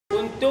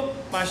untuk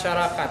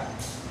masyarakat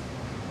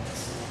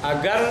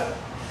agar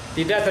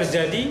tidak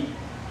terjadi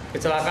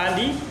kecelakaan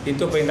di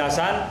pintu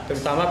perlintasan,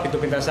 terutama pintu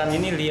perlintasan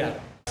ini liar.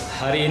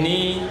 Hari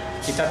ini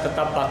kita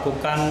tetap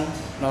lakukan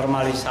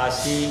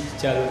normalisasi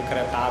jalur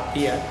kereta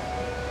api ya,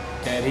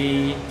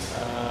 dari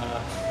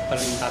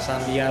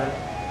perlintasan liar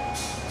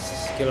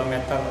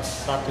kilometer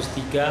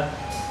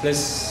 103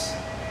 plus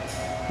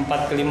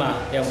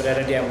 45 yang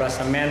berada di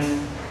emplasemen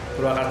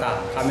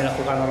Purwakarta. Kami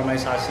lakukan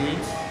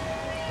normalisasi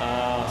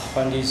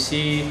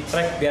kondisi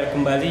trek biar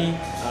kembali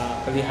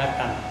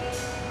kelihatan.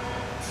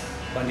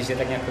 Kondisi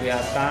treknya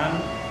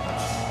kelihatan,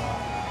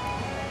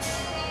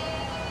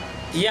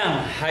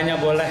 yang hanya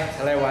boleh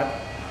lewat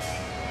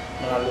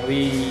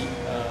melalui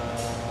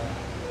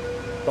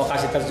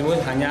lokasi tersebut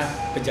hanya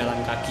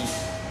pejalan kaki.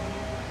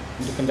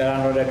 Untuk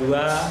kendaraan roda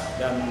 2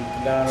 dan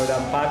kendaraan roda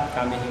 4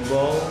 kami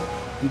himbau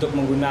untuk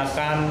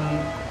menggunakan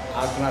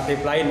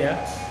alternatif lain ya.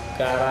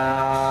 Ke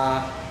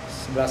arah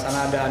sebelah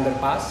sana ada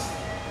underpass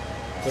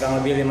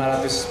kurang lebih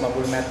 550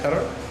 meter.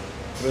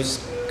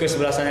 Terus ke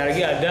sebelah sana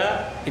lagi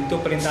ada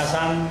pintu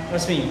perlintasan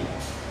resmi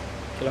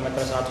kilometer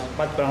 104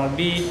 kurang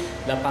lebih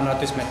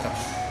 800 meter.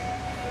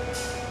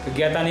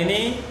 Kegiatan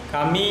ini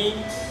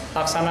kami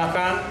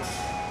laksanakan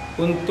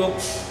untuk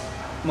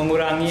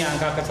mengurangi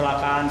angka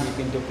kecelakaan di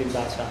pintu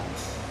perlintasan.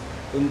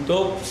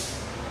 Untuk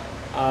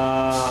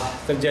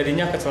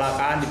terjadinya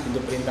kecelakaan di pintu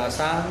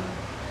perlintasan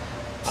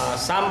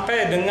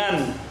sampai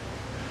dengan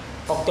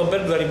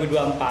Oktober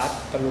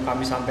 2024 perlu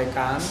kami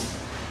sampaikan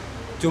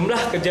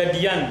jumlah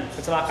kejadian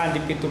kecelakaan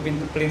di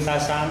pintu-pintu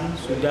perlintasan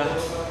sudah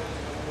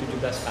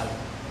 17 kali.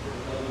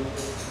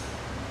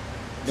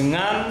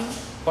 Dengan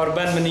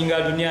korban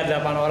meninggal dunia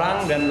 8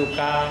 orang dan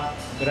luka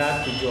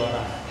berat 7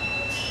 orang.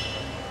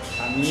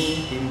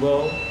 Kami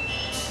himbau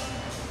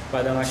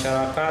kepada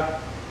masyarakat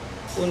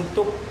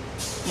untuk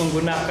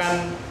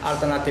menggunakan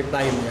alternatif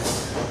lain ya.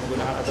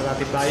 Menggunakan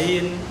alternatif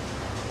lain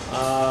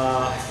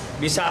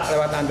bisa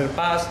lewat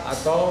underpass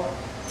atau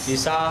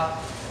bisa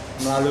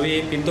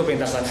melalui pintu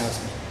perlintasan yang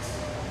resmi.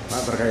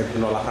 Nah, terkait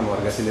penolakan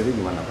warga sendiri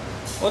gimana Pak?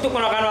 Untuk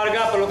penolakan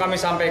warga perlu kami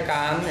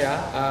sampaikan ya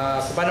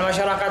kepada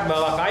masyarakat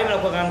bahwa kami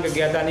melakukan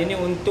kegiatan ini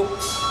untuk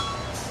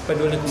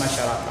peduli ke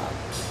masyarakat.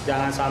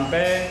 Jangan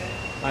sampai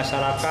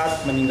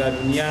masyarakat meninggal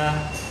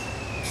dunia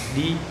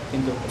di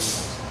pintu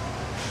perlintasan.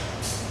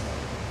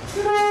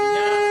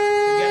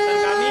 Kegiatan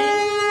kami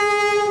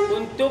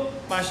untuk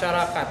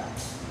masyarakat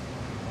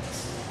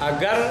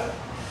agar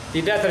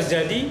tidak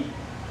terjadi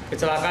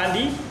kecelakaan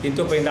di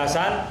pintu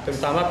perlintasan,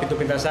 terutama pintu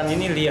perlintasan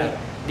ini liar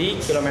di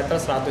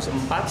kilometer 104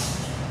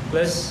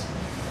 plus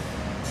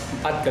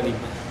 4 ke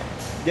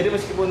 5. Jadi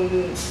meskipun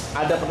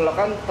ada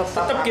penolakan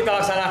tetap kita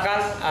laksanakan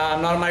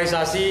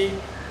normalisasi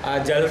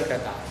jalur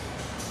kereta.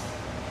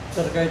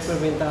 Terkait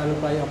permintaan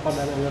flyover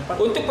dan underpass?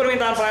 Untuk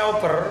permintaan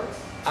flyover,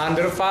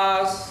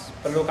 underpass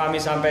perlu kami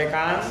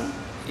sampaikan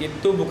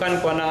itu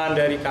bukan kewenangan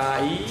dari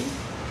KAI,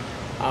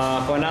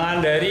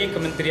 kewenangan dari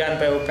Kementerian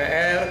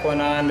PUPR,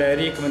 kewenangan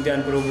dari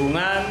Kementerian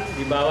Perhubungan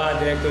di bawah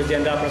Direktur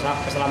Jenderal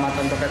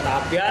Keselamatan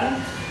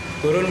Perkereta-apian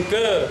turun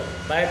ke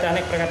Balai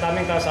Teknik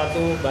Perkereta-apian kelas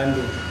 1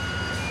 Bandung.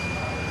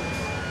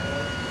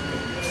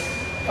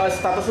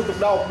 Status untuk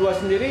Daop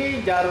 2 sendiri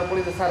jalur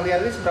perlintasan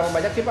liar ini seberapa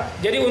banyak sih Pak?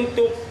 Jadi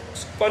untuk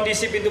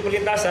kondisi pintu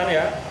perlintasan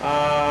ya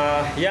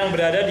yang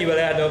berada di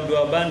wilayah Daop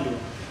 2 Bandung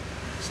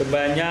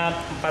sebanyak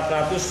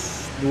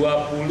 420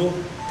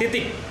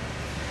 titik.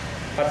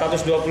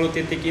 420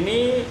 titik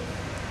ini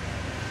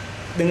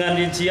dengan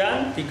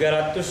rincian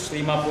 356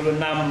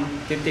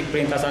 titik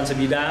perlintasan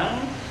sebidang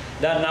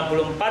dan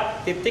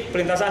 64 titik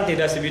perlintasan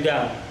tidak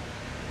sebidang.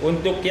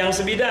 Untuk yang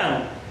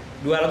sebidang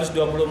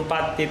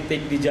 224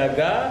 titik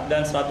dijaga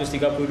dan 132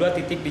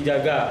 titik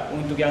dijaga.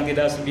 Untuk yang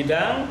tidak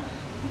sebidang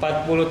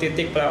 40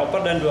 titik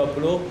flyover dan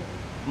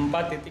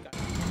 24 titik.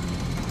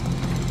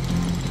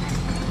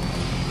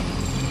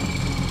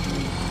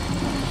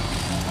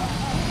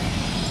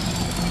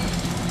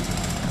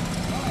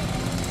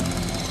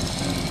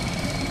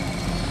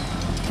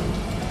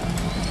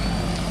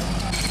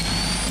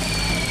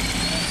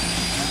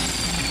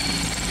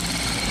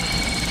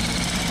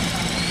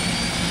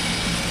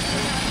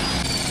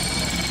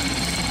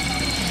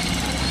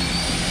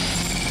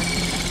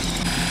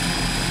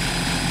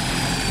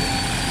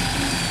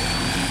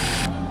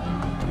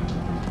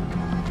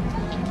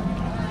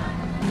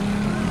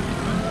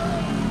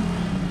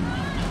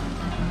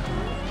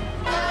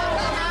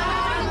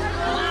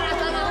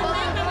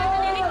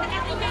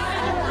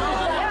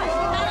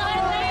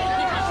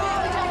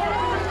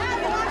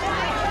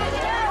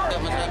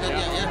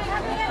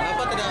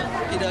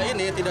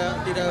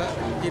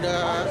 tidak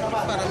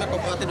apa namanya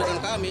kooperatif dengan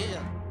kami.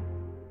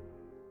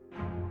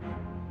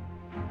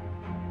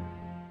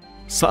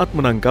 Saat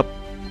menangkap,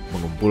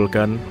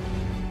 mengumpulkan,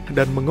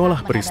 dan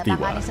mengolah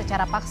peristiwa,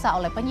 secara paksa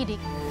oleh penyidik,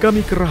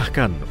 kami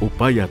kerahkan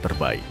upaya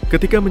terbaik.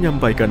 Ketika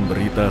menyampaikan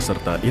berita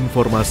serta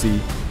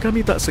informasi,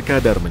 kami tak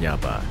sekadar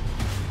menyapa.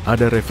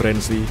 Ada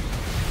referensi,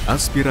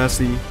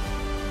 aspirasi,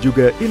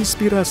 juga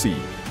inspirasi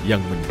yang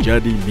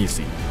menjadi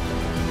misi.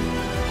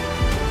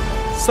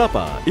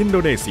 Sapa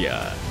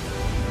Indonesia.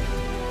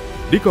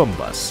 di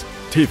Kompas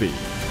TV.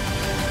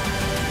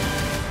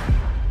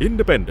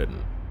 Independen,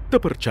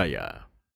 terpercaya.